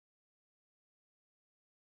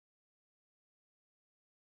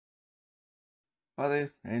Hi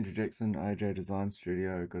there, Andrew Jackson, AJ Design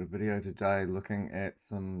Studio. Got a video today looking at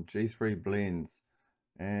some G3 blends,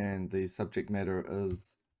 and the subject matter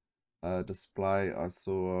is a display I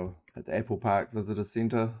saw at the Apple Park Visitor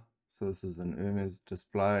Centre. So this is an Hermes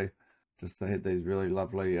display. Just they had these really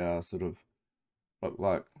lovely sort of look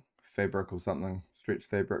like fabric or something, stretched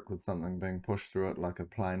fabric with something being pushed through it like a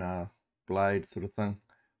planar blade sort of thing.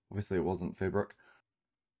 Obviously it wasn't fabric.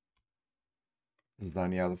 This is the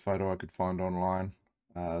only other photo I could find online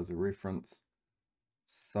as a reference.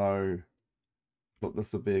 So thought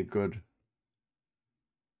this would be a good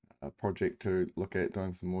project to look at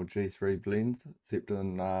doing some more G3 blends, except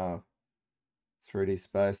in 3D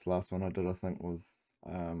space. Last one I did I think was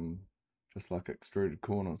just like extruded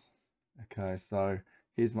corners. Okay, so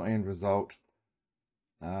here's my end result.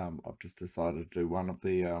 I've just decided to do one of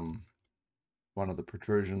the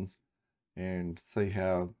protrusions and see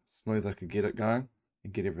how smooth I could get it going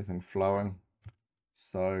and get everything flowing.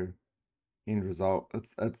 So end result,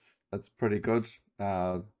 it's pretty good.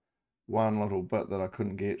 One little bit that I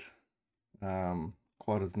couldn't get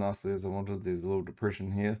quite as nicely as I wanted. There's a little depression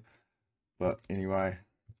here, but anyway,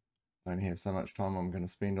 I only have so much time I'm going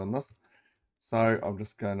to spend on this. So I'm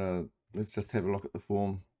just going to, let's just have a look at the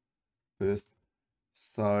form first.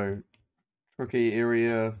 So tricky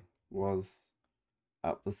area was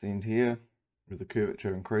up this end here where the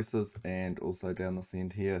curvature increases, and also down this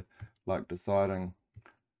end here, like deciding,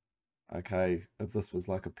 okay, if this was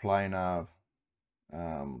like a planar,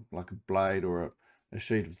 like a blade or a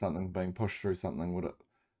sheet of something being pushed through something, would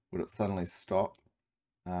it suddenly stop?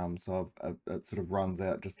 So it sort of runs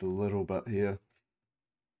out just a little bit here.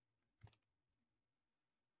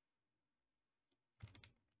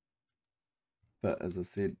 But as I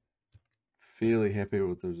said, fairly happy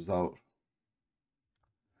with the result.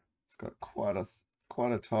 It's got quite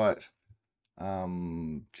a tight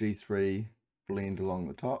G3 blend along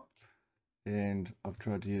the top, and I've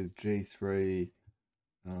tried to use G3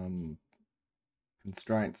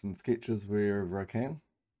 constraints and sketches wherever I can.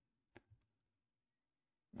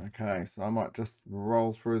 Okay, so I might just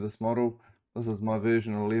roll through this model. This is my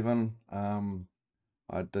version 11.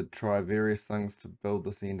 I did try various things to build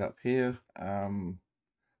this end up here,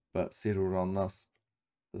 but settled on this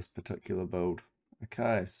particular build.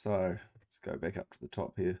 Okay, so let's go back up to the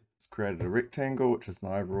top here. It's created a rectangle, which is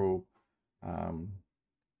my overall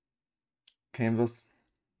canvas.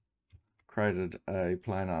 Created a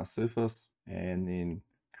planar surface, and then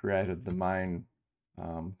created the main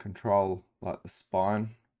control, like the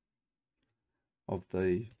spine of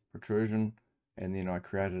the protrusion, and then I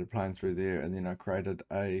created a plane through there, and then I created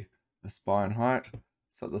a spine height.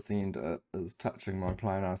 So at this end it is touching my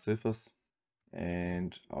planar surface,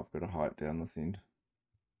 and I've got a height down this end.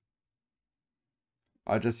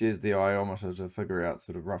 I just used the iometer to figure out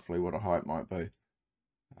sort of roughly what a height might be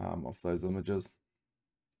off those images.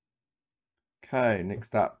 Okay,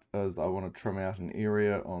 next up is I want to trim out an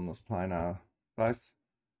area on this planar base.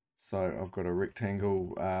 So I've got a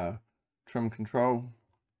rectangle trim control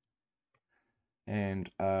and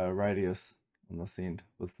a radius on this end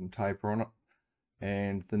with some taper on it.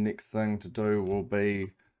 And the next thing to do will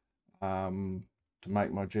be to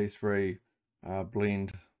make my G3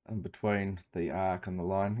 blend in between the arc and the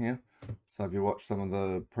line here. So if you watch some of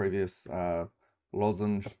the previous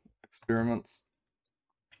lozenge experiments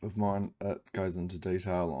of mine, it goes into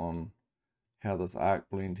detail on how this arc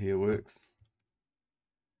blend here works.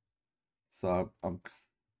 So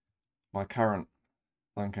my current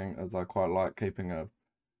thinking is I quite like keeping a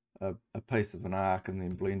piece of an arc and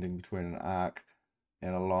then blending between an arc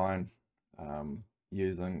and a line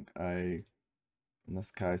using in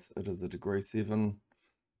this case it is a degree 7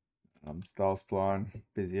 style spline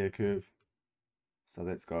bezier curve. So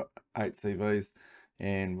that's got 8 CVs,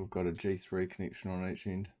 and we've got a G3 connection on each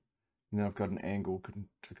end, and then I've got an angle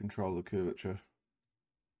to control the curvature.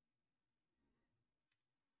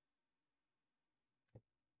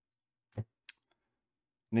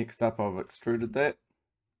 Next up, I've extruded that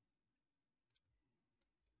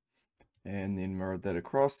and then mirrored that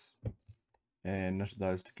across and knitted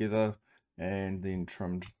those together, and then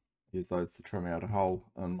used those to trim out a hole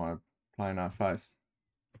in my planar face.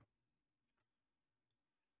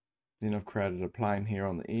 Then I've created a plane here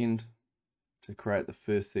on the end to create the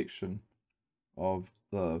first section of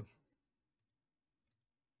the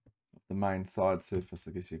main side surface,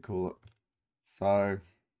 I guess you call it. So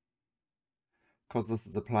because this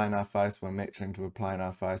is a planar face, we're matching to a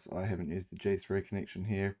planar face. I haven't used the G3 connection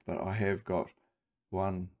here, but I have got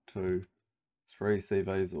 1, 2, 3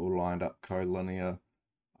 CVs all lined up collinear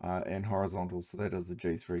and horizontal, so that is the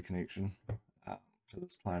G3 connection to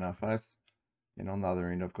this planar face. And on the other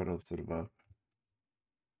end I've got a sort of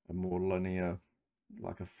a more linear,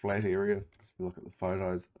 like a flat area. Because if you look at the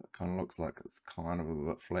photos, it kind of looks like it's kind of a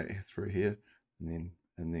bit flat through here, and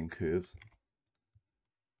then curves.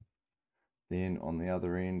 Then on the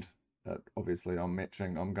other end, obviously I'm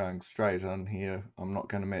going straight in here. I'm not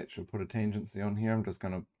going to match or put a tangency on here. It's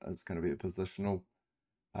going to be a positional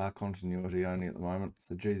continuity only at the moment.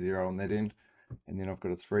 So G0 on that end. And then I've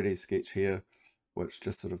got a 3D sketch here, which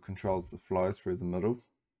just sort of controls the flow through the middle.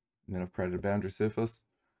 And then I've created a boundary surface.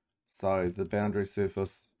 So the boundary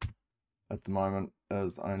surface at the moment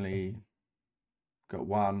is only got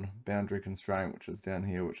one boundary constraint, which is down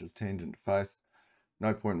here, which is tangent to face.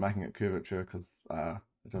 No point making it curvature because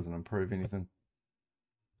it doesn't improve anything.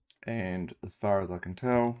 And as far as I can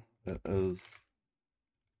tell, it is,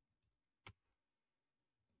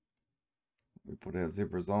 we put our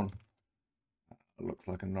zebras on, it looks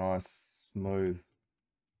like a nice smooth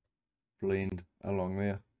blend along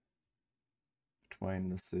there between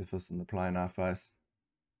the surface and the planar face.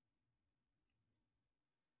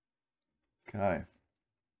 Okay,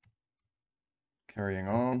 carrying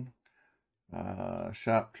on,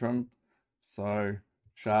 sharp trim. So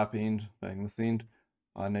sharp end being this end,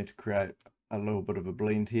 I need to create a little bit of a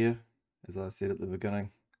blend here, as I said at the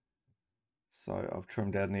beginning. So I've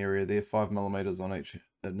trimmed out an area there, 5mm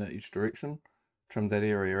in each direction, trimmed that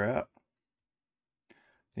area out,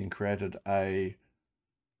 then created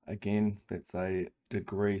again, that's a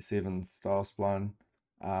degree 7 style spline,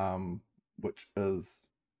 which is,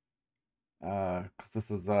 because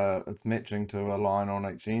this is, it's matching to a line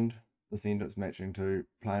on each end. This end it's matching to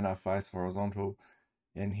planar face horizontal,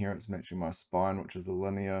 and here it's matching my spine, which is a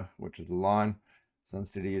linear, which is a line. So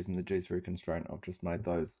instead of using the G3 constraint, I've just made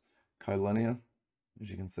those collinear, as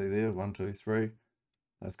you can see there, 1, 2, 3.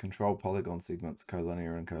 Those control polygon segments,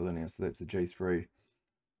 collinear and collinear. So that's the G3.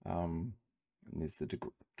 And there's the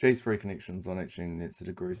G3 connections on each end. That's a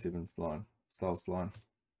degree 7 spline, style spline.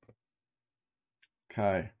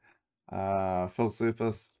 Okay, fill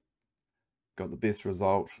surface. Got the best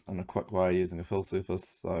result in a quick way using a fill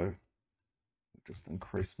surface. So just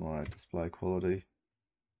increase my display quality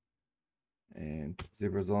and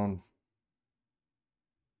zebras on.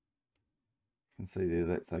 You can see there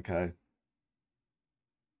that's okay.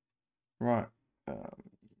 Right,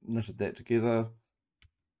 knitted that together,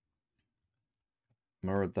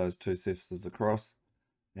 mirrored those two surfaces across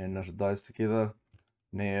and knitted those together.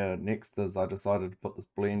 Now next is I decided to put this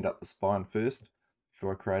blend up the spine first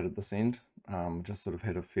before I created this end. Just sort of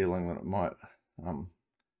had a feeling that it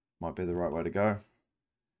might be the right way to go.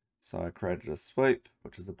 So I created a sweep,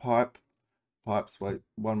 which is a pipe sweep,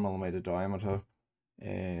 1mm diameter,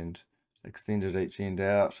 and extended each end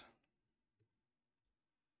out.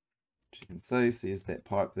 As you can see, so here's that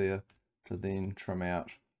pipe there to then trim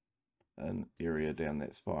out an area down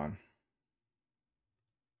that spine.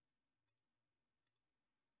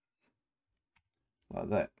 Like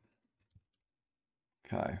that.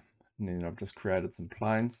 Okay, and then I've just created some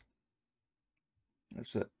planes.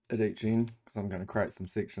 That's it at each end, because I'm going to create some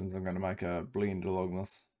sections. I'm going to make a blend along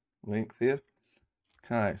this length there.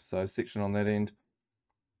 Okay, so section on that end,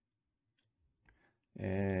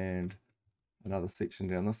 and another section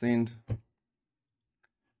down this end.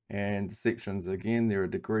 And the sections again, they're a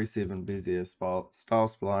degree 7 bezier style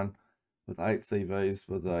spline with 8 CVs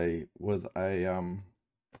with a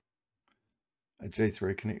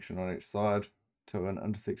G3 connection on each side to an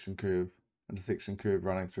intersection curve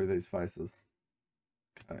running through these faces.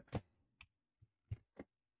 Okay.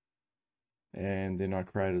 And then I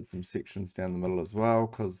created some sections down the middle as well,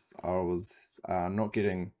 because I was not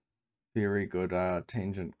getting very good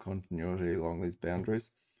tangent continuity along these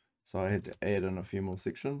boundaries. So I had to add in a few more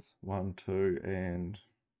sections, 1, 2, and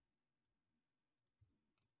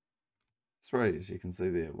 3, as you can see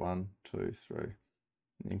there, 1, 2, 3. And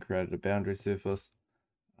then created a boundary surface.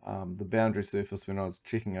 The boundary surface, when I was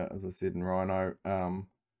checking it, as I said in Rhino,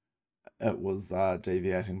 it was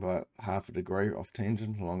deviating by half a degree off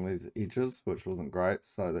tangent along these edges, which wasn't great,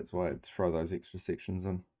 so that's why I had to throw those extra sections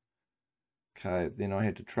in. Okay, then I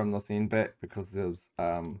had to trim this end back because there was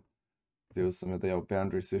some of the old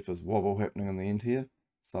boundary surface wobble happening in the end here.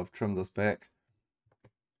 So I've trimmed this back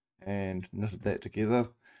and knitted that together,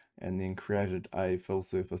 and then created a fill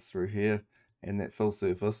surface through here, and that fill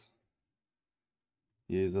surface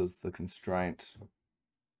uses the constraint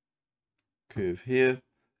curve here,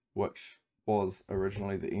 which was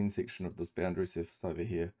originally the end section of this boundary surface over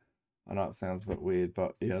here. I know it sounds a bit weird,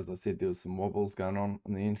 but yeah, as I said, there was some wobbles going on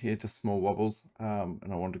in the end here, just small wobbles, and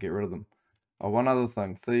I wanted to get rid of them. Oh, one other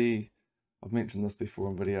thing, see, I've mentioned this before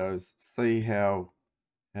in videos, see how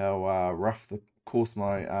rough the course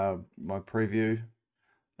my preview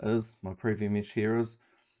mesh here is.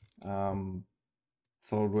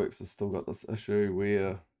 SolidWorks has still got this issue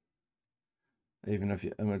where even if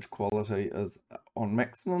your image quality is on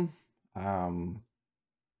maximum,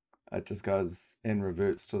 it just goes and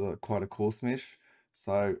reverts to quite a coarse mesh.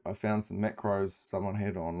 So I found some macros someone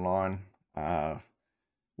had online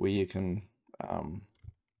where you can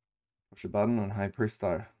push a button and hey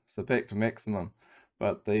presto, so back to maximum.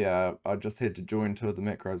 But I just had to join two of the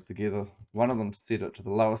macros together, one of them to set it to the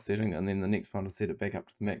lowest setting and then the next one to set it back up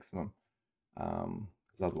to the maximum,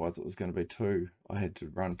 because otherwise it was going to be two. I had to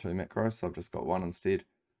run two macros, so I've just got one instead.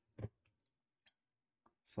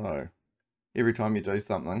 So every time you do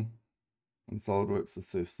something in SolidWorks with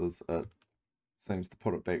surfaces, it seems to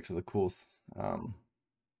put it back to the coarse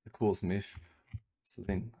mesh. So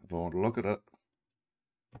then if I want to look at it,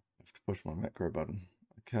 I have to push my macro button.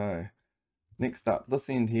 Okay, next up, this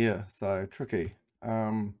end here, so tricky.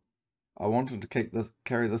 I wanted to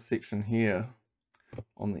carry this section here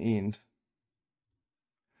on the end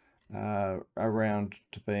around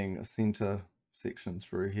to being a center section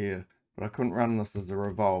through here, but I couldn't run this as a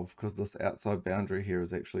revolve because this outside boundary here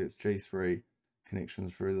is actually its G3 connection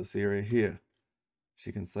through this area here. As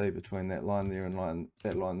you can see between that line there and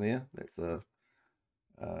that line there, that's a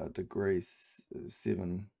degree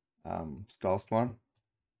 7 style spline.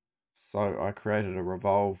 So I created a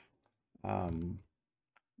revolve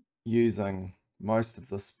using most of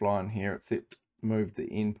the spline here, except moved the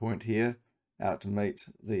end point here out to meet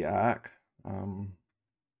the arc,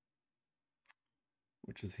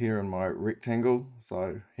 which is here in my rectangle.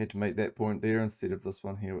 So had to meet that point there instead of this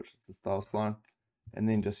one here, which is the style spline, and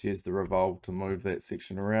then just use the revolve to move that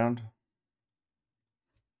section around,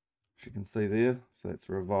 as you can see there. So that's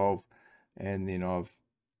a revolve, and then I've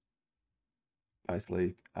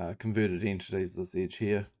basically converted entities this edge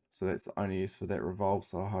here, so that's the only use for that revolve,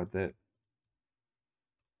 so I'll hide that.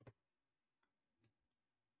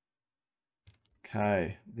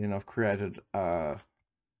 Okay, then I've created a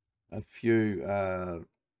few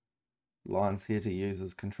lines here to use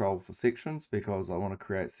as control for sections because I want to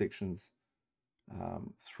create sections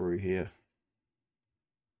through here.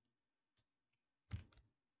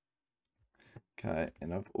 Okay,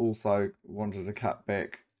 and I've also wanted to cut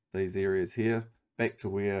back these areas here back to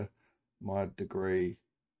where my degree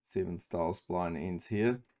 7 style spline ends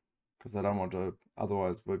here, because I don't want to,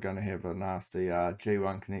 otherwise we're going to have a nasty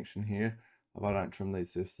G1 connection here if I don't trim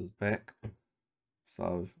these surfaces back.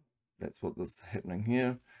 So that's what is happening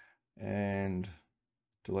here, and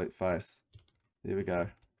delete face. There we go.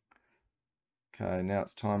 Okay, now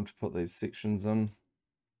it's time to put these sections in.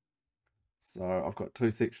 So I've got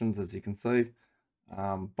two sections, as you can see.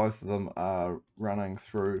 Both of them are running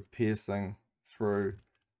through, piercing through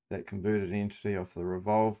that converted entity of the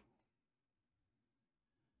revolve.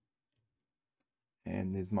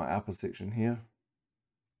 And there's my upper section here.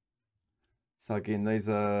 So again, these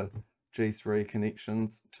are G3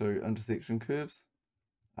 connections to intersection curves.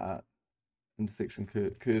 Curves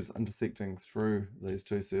intersecting through these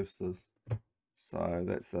two surfaces. So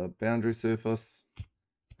that's a boundary surface.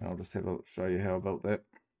 I'll just show you how I built that.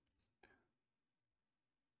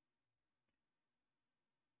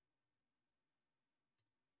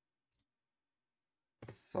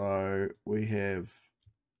 So we have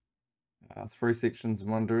three sections in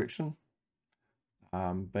one direction,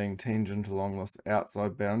 being tangent along this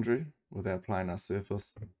outside boundary with our planar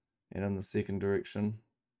surface, and in the second direction,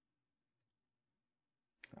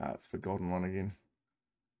 it's forgotten one again,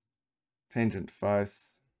 tangent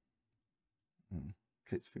face,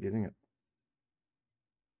 keeps forgetting it.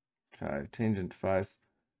 Okay, tangent face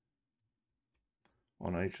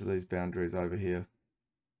on each of these boundaries over here.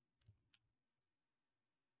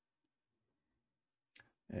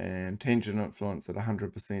 And tangent influence at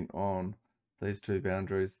 100% on these two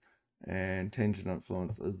boundaries, and tangent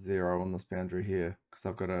influence is 0 on this boundary here because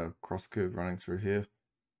I've got a cross curve running through here.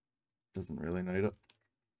 Doesn't really need it.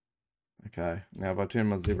 Okay, now if I turn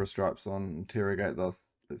my zebra stripes on and interrogate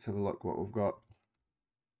this, let's have a look what we've got.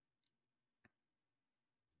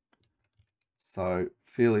 So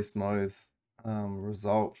fairly smooth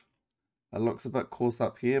result. It looks a bit coarse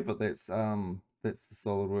up here, but that's the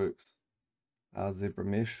SolidWorks zebra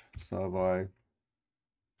mesh. So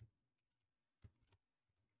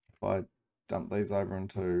if I dump these over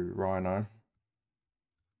into Rhino,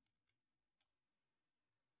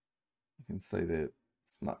 you can see that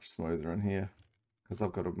it's much smoother in here because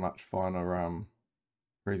I've got a much finer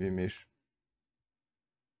preview mesh.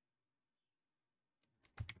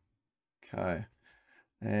 Okay,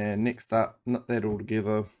 and next up, knit that all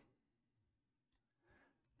together,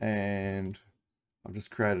 and I've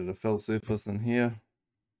just created a fill surface in here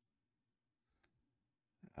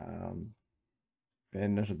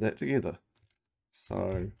and knitted that together.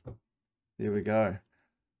 So there we go.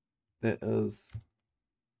 That is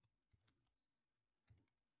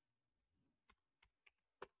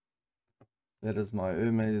my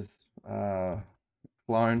Hermes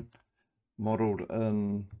clone modeled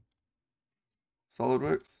in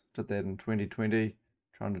Solidworks. Did that in 2020,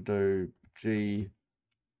 trying to do G3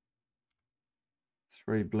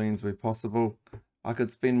 blends where possible. I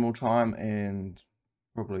could spend more time and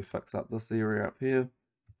probably fix up this area up here,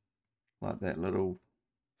 like that little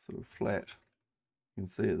sort of flat. You can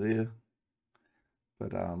see it there.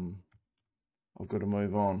 But I've got to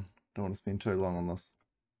move on. Don't want to spend too long on this.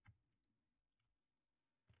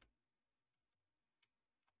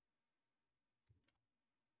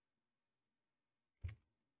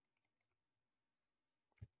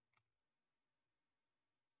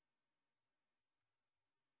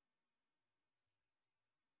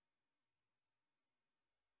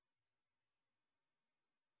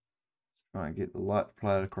 Try and get the light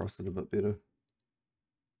played across it a bit better.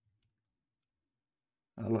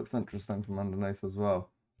 It looks interesting from underneath as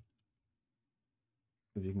well.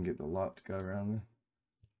 If you can get the light to go around there.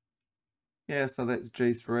 Yeah, so that's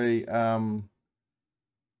G3.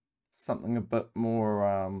 Something a bit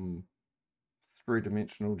more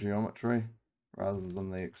three-dimensional geometry rather than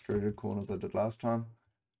the extruded corners I did last time.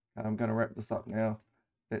 I'm going to wrap this up now.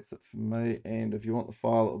 That's it for me, and if you want the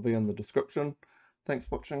file, it will be in the description. Thanks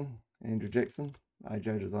for watching. Andrew Jackson,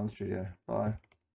 AJ Design Studio. Bye.